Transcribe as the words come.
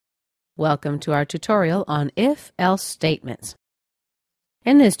Welcome to our tutorial on if-else statements.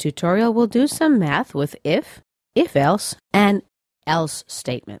 In this tutorial, we'll do some math with if-else, and else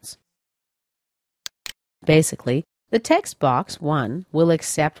statements. Basically, the text box 1 will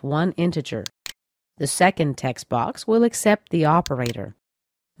accept one integer. The second text box will accept the operator.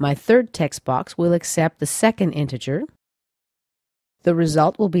 My third text box will accept the second integer. The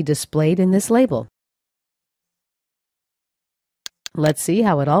result will be displayed in this label. Let's see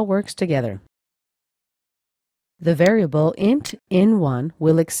how it all works together. The variable int in1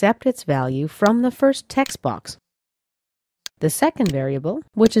 will accept its value from the first text box. The second variable,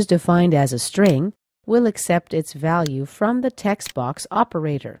 which is defined as a string, will accept its value from the text box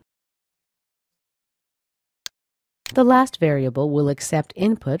operator. The last variable will accept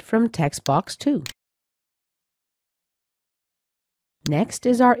input from text box 2. Next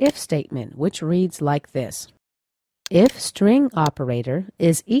is our if statement, which reads like this. If string operator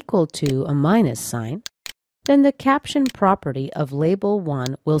is equal to a minus sign, then the caption property of label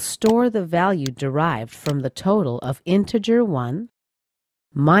 1 will store the value derived from the total of integer 1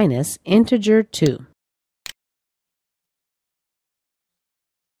 minus integer 2.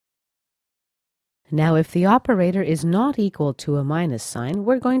 Now, if the operator is not equal to a minus sign,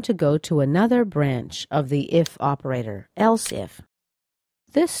 we're going to go to another branch of the if operator, else if.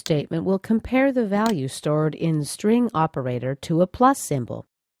 This statement will compare the value stored in the string operator to a plus symbol.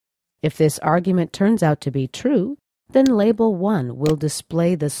 If this argument turns out to be true, then label 1 will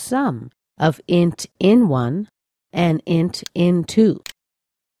display the sum of int in1 and int in2.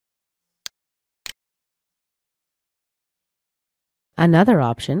 Another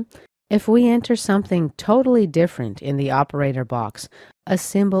option, if we enter something totally different in the operator box, a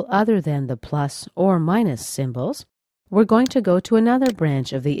symbol other than the plus or minus symbols, we're going to go to another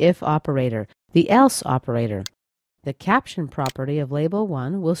branch of the if operator, the else operator. The caption property of label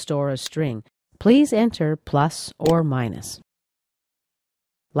 1 will store a string. Please enter plus or minus.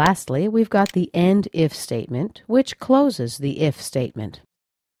 Lastly, we've got the end if statement, which closes the if statement.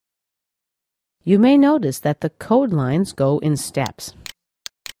 You may notice that the code lines go in steps.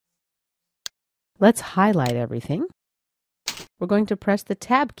 Let's highlight everything. We're going to press the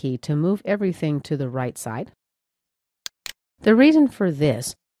Tab key to move everything to the right side. The reason for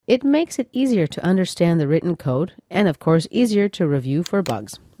this, it makes it easier to understand the written code and, of course, easier to review for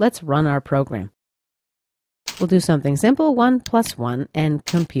bugs. Let's run our program. We'll do something simple, 1 plus 1, and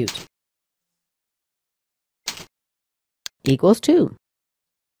compute. Equals 2.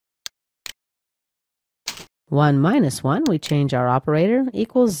 1 minus 1, we change our operator,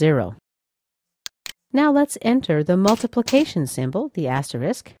 equals 0. Now let's enter the multiplication symbol, the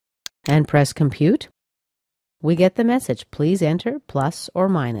asterisk, and press compute. We get the message, please enter plus or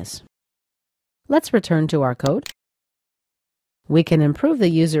minus. Let's return to our code. We can improve the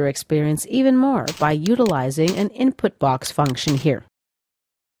user experience even more by utilizing an input box function here.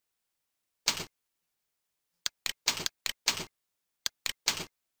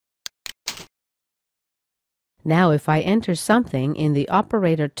 Now if I enter something in the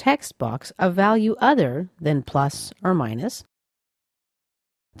operator text box, a value other than plus or minus,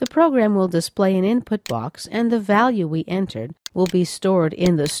 the program will display an input box and the value we entered will be stored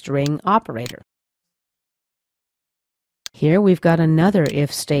in the string operator. Here we've got another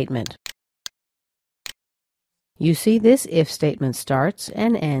if statement. You see this if statement starts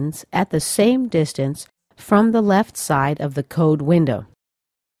and ends at the same distance from the left side of the code window.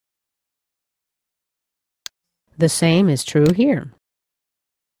 The same is true here.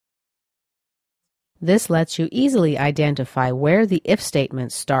 This lets you easily identify where the if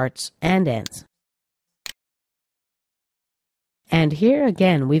statement starts and ends. And here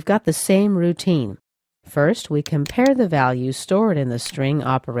again, we've got the same routine. First, we compare the values stored in the string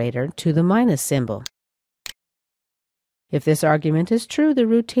operator to the minus symbol. If this argument is true, the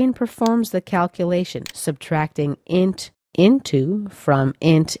routine performs the calculation, subtracting int in2 from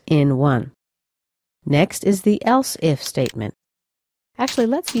int in1. Next is the else if statement. Actually,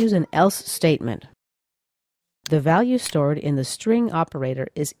 let's use an else statement. The value stored in the string operator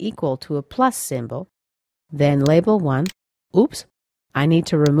is equal to a plus symbol, then label 1. Oops, I need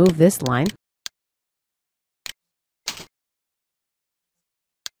to remove this line.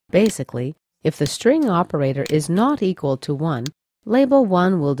 Basically, if the string operator is not equal to 1, label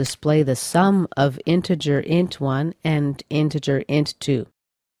 1 will display the sum of integer int1 and integer int2.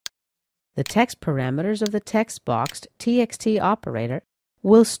 The text parameters of the text boxed txt operator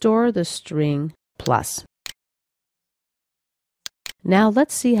will store the string plus. Now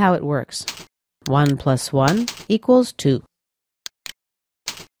let's see how it works. 1 plus 1 equals 2.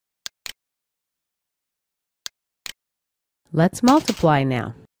 Let's multiply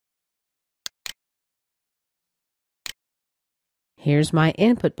now. Here's my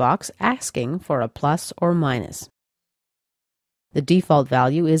input box asking for a plus or minus. The default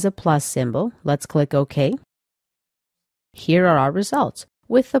value is a plus symbol. Let's click OK. Here are our results,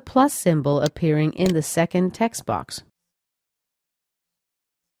 with the plus symbol appearing in the second text box.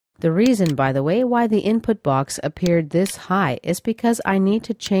 The reason, by the way, why the input box appeared this high is because I need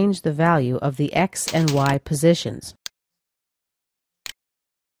to change the value of the X and Y positions.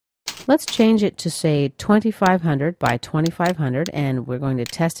 Let's change it to, say, 2500 by 2500, and we're going to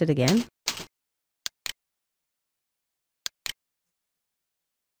test it again.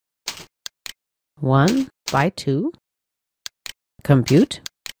 One by 2. Compute.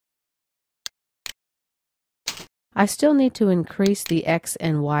 I still need to increase the X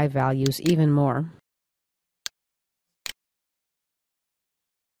and Y values even more.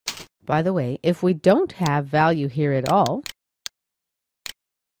 By the way, if we don't have value here at all,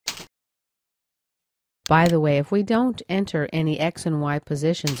 if we don't enter any X and Y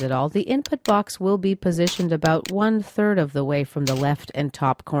positions at all, the input box will be positioned about 1/3 of the way from the left and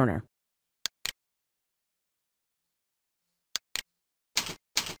top corner.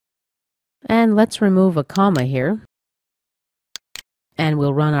 And let's remove a comma here. And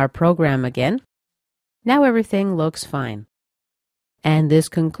we'll run our program again. Now everything looks fine. And this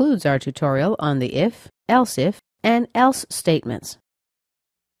concludes our tutorial on the if, else if, and else statements.